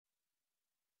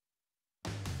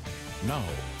Now,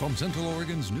 from Central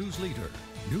Oregon's news leader,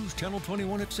 News Channel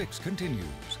 21 at 6 continues.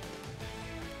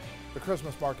 The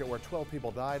Christmas market where 12 people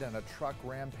died in a truck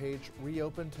rampage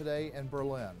reopened today in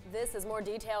Berlin. This as more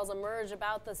details emerge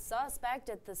about the suspect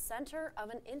at the center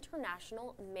of an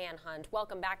international manhunt.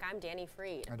 Welcome back, I'm Danny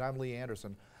Freed. And I'm Lee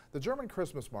Anderson. The German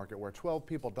Christmas market where 12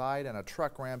 people died in a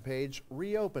truck rampage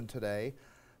reopened today,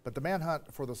 but the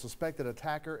manhunt for the suspected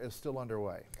attacker is still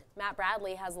underway. Matt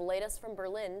Bradley has the latest from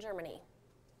Berlin, Germany.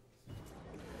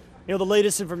 You know, the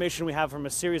latest information we have from a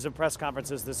series of press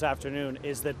conferences this afternoon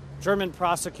is that German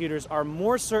prosecutors are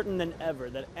more certain than ever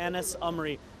that Anas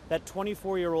Amri, that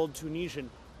 24-year-old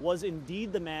Tunisian, was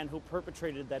indeed the man who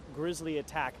perpetrated that grisly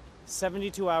attack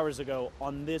 72 hours ago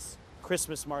on this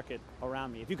Christmas market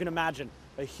around me. If you can imagine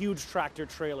a huge tractor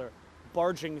trailer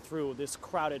barging through this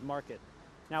crowded market.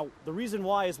 Now, the reason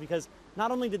why is because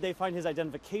not only did they find his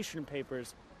identification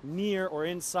papers near or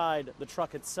inside the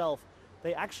truck itself,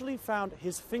 they actually found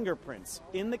his fingerprints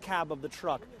in the cab of the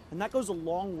truck, and that goes a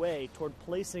long way toward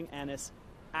placing Anas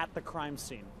at the crime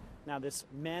scene. Now, this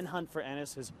manhunt for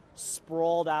Anas has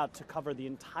sprawled out to cover the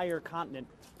entire continent.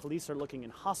 Police are looking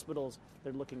in hospitals,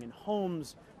 they're looking in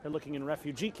homes, they're looking in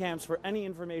refugee camps for any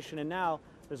information, and now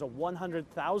there's a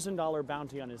 $100,000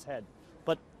 bounty on his head.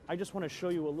 But I just want to show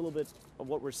you a little bit of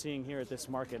what we're seeing here at this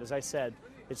market. As I said,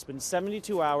 it's been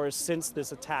 72 hours since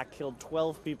this attack killed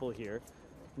 12 people here.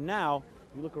 Now,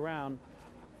 you look around,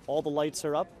 all the lights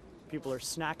are up, people are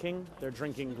snacking, they're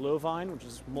drinking Glühwein, which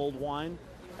is mulled wine,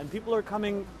 and people are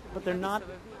coming, but they're not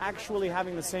actually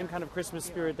having the same kind of Christmas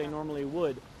spirit they normally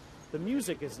would. The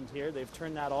music isn't here, they've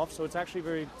turned that off, so it's actually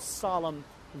very solemn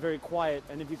and very quiet.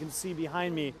 And if you can see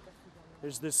behind me,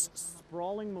 there's this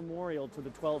sprawling memorial to the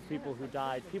 12 people who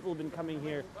died. People have been coming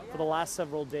here for the last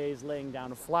several days, laying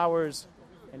down flowers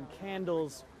and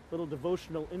candles, little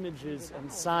devotional images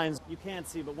and signs. You can't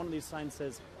see, but one of these signs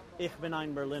says, Ich bin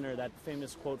ein Berliner, that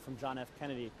famous quote from John F.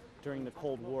 Kennedy during the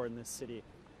Cold War in this city.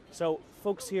 So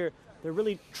folks here, they're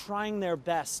really trying their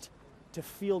best to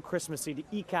feel Christmassy, to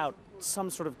eke out some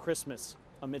sort of Christmas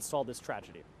amidst all this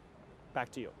tragedy.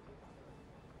 Back to you.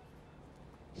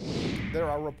 There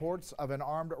are reports of an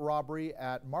armed robbery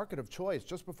at Market of Choice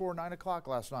just before 9 o'clock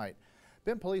last night.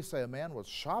 Bend police say a man was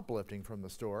shoplifting from the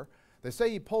store. They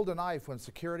say he pulled a knife when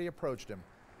security approached him.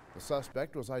 The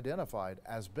suspect was identified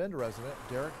as Bend resident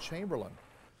Derek Chamberlain.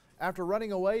 After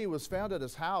running away, he was found at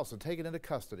his house and taken into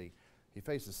custody. He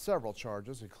faces several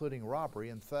charges, including robbery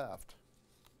and theft.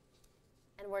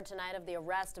 And word tonight of the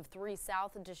arrest of 3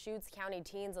 South Deschutes County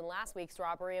teens in last week's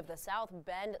robbery of the South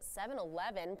Bend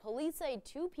 7-Eleven. Police say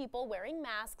 2 people wearing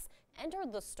masks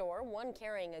entered the store, one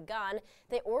carrying a gun.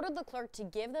 They ordered the clerk to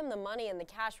give them the money in the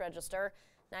cash register.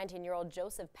 19-year-old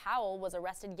Joseph Powell was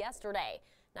arrested yesterday.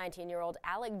 19-year-old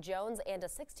Alec Jones and a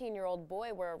 16-year-old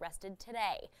boy were arrested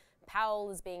today. Powell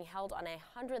is being held on a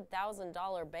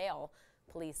 $100,000 bail.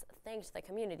 Police thanked the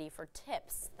community for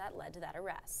tips that led to that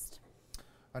arrest.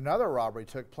 Another robbery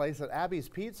took place at Abby's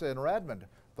Pizza in Redmond.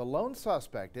 The lone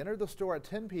suspect entered the store at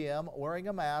 10 p.m. wearing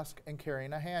a mask and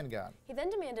carrying a handgun. He then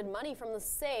demanded money from the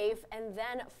safe and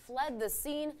then fled the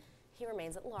scene. He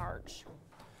remains at large.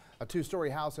 A 2-story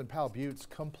house in Powell Buttes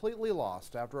completely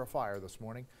lost after a fire this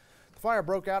morning. The fire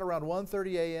broke out around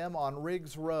 1:30 a.m. on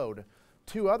Riggs Road.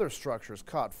 2 other structures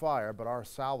caught fire but are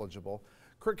salvageable.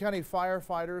 Crook County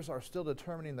firefighters are still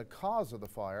determining the cause of the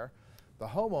fire. The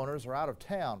homeowners are out of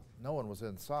town. No one was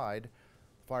inside.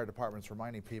 The fire department's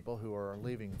reminding people who are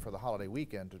leaving for the holiday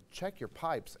weekend to check your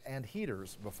pipes and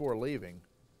heaters before leaving.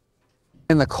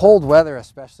 In the cold weather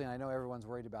especially, and I know everyone's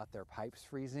worried about their pipes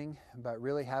freezing, but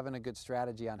really having a good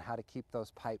strategy on how to keep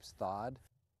those pipes thawed.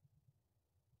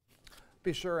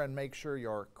 Be sure and make sure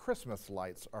your Christmas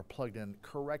lights are plugged in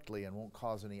correctly and won't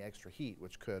cause any extra heat,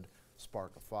 which could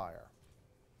spark a fire.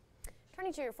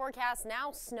 Turning to your forecast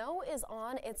now, snow is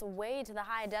on its way to the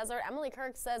high desert. Emily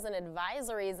Kirk says an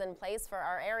advisory is in place for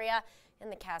our area in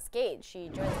the Cascades. She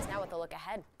joins us now with a look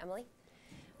ahead. Emily?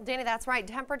 Danny, that's right.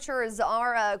 Temperatures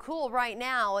are cool right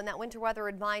now, and that winter weather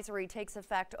advisory takes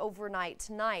effect overnight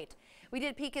tonight. We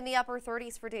did peak in the upper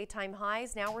 30s for daytime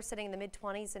highs. Now we're sitting in the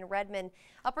mid-20s in Redmond,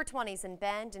 upper 20s in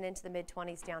Bend, and into the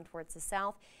mid-20s down towards the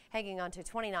south, hanging on to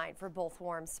 29 for both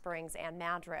Warm Springs and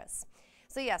Madras.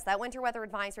 So yes, that winter weather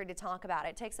advisory to talk about.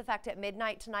 It takes effect at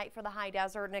midnight tonight for the high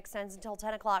desert and extends until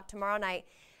 10 o'clock tomorrow night.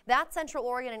 That's Central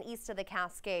Oregon and east of the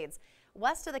Cascades.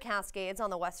 West of the Cascades, on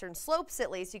the western slopes at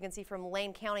least, you can see from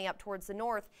Lane County up towards the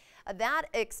north, that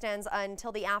extends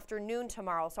until the afternoon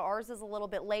tomorrow. So ours is a little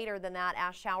bit later than that,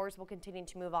 as showers will continue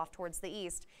to move off towards the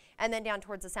east. And then down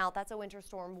towards the south, that's a winter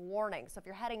storm warning. So if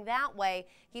you're heading that way,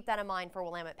 keep that in mind for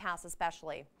Willamette Pass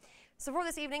especially. So for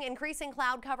this evening, increasing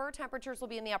cloud cover. Temperatures will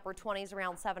be in the upper 20s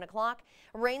around 7 o'clock.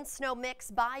 Rain snow mix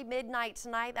by midnight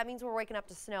tonight. That means we're waking up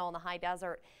to snow in the high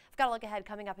desert. I've got a look ahead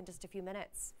coming up in just a few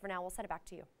minutes. For now, we'll send it back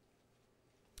to you.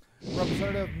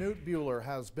 Representative Newt Buehler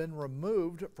has been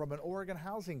removed from an Oregon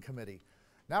Housing Committee.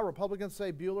 Now Republicans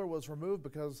say Buehler was removed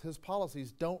because his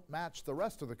policies don't match the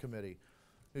rest of the committee.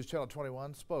 News Channel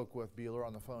 21 spoke with Buehler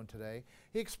on the phone today.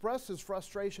 He expressed his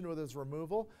frustration with his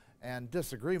removal and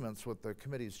disagreements with the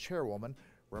committee's chairwoman,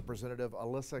 Representative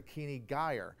Alyssa Keeney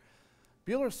Geyer.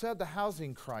 Buehler said the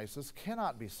housing crisis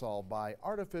cannot be solved by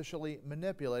artificially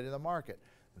manipulating the market.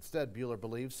 Instead, Buehler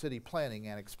believes city planning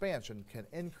and expansion can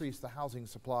increase the housing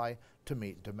supply to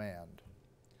meet demand.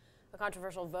 A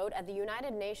controversial vote at the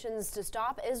United Nations to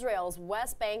stop Israel's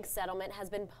West Bank settlement has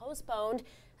been postponed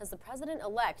as the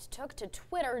president-elect took to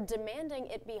Twitter demanding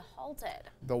it be halted.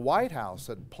 The White House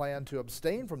had planned to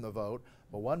abstain from the vote,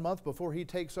 but 1 month before he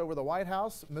takes over the White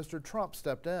House, Mr. Trump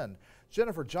stepped in.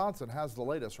 Jennifer Johnson has the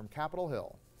latest from Capitol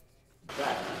Hill.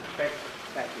 Thank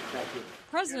you.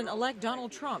 President-elect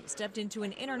Donald Trump stepped into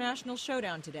an international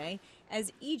showdown today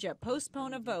as Egypt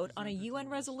postponed a vote on a UN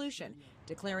resolution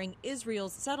declaring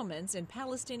Israel's settlements in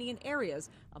Palestinian areas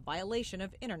a violation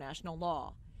of international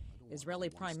law. Israeli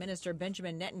Prime Minister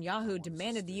Benjamin Netanyahu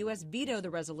demanded the U.S. veto the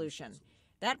resolution.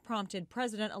 That prompted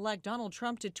President-elect Donald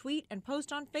Trump to tweet and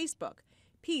post on Facebook.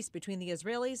 Peace between the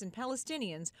Israelis and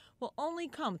Palestinians will only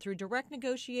come through direct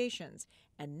negotiations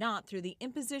and not through the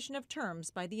imposition of terms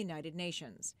by the United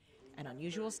Nations. An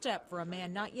unusual step for a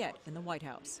man not yet in the White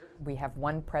House. We have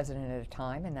one president at a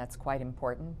time, and that's quite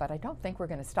important, but I don't think we're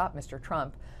going to stop Mr.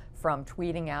 Trump from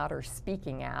tweeting out or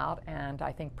speaking out, and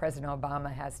I think President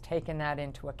Obama has taken that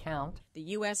into account. The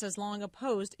U.S. has long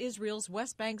opposed Israel's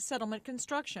West Bank settlement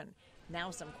construction. Now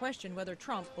some question whether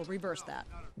Trump will reverse that.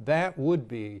 That would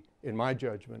be, in my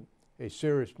judgment, a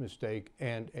serious mistake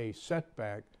and a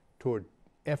setback toward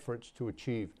efforts to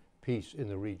achieve peace in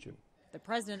the region. The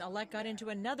president-elect got into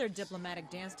another diplomatic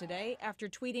dance today after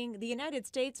tweeting the United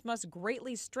States must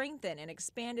greatly strengthen and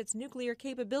expand its nuclear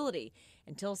capability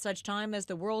until such time as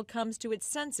the world comes to its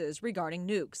senses regarding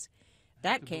nukes.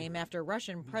 That came after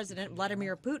Russian President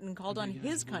Vladimir Putin called on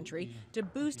his country to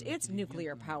boost its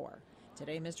nuclear power.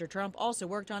 Today, Mr. Trump also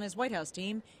worked on his White House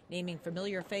team, naming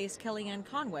familiar face Kellyanne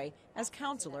Conway as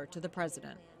counselor to the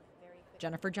president.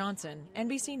 Jennifer Johnson,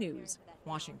 NBC News,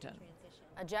 Washington.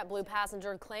 A JetBlue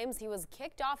passenger claims he was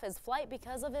kicked off his flight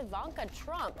because of Ivanka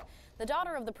Trump. The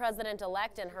daughter of the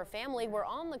president-elect and her family were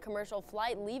on the commercial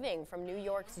flight leaving from New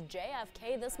York's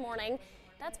JFK this morning.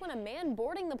 That's when a man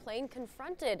boarding the plane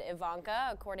confronted Ivanka,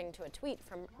 according to a tweet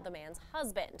from the man's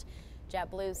husband.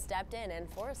 JetBlue stepped in and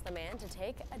forced the man to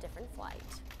take a different flight.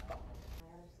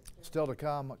 Still to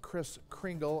come, Kris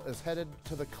Kringle is headed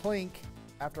to the clink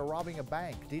after robbing a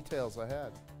bank. Details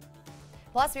ahead.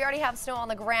 Plus, we already have snow on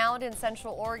the ground in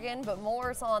Central Oregon, but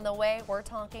more's on the way. We're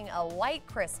talking a white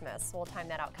Christmas. We'll time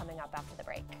that out coming up after the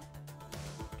break.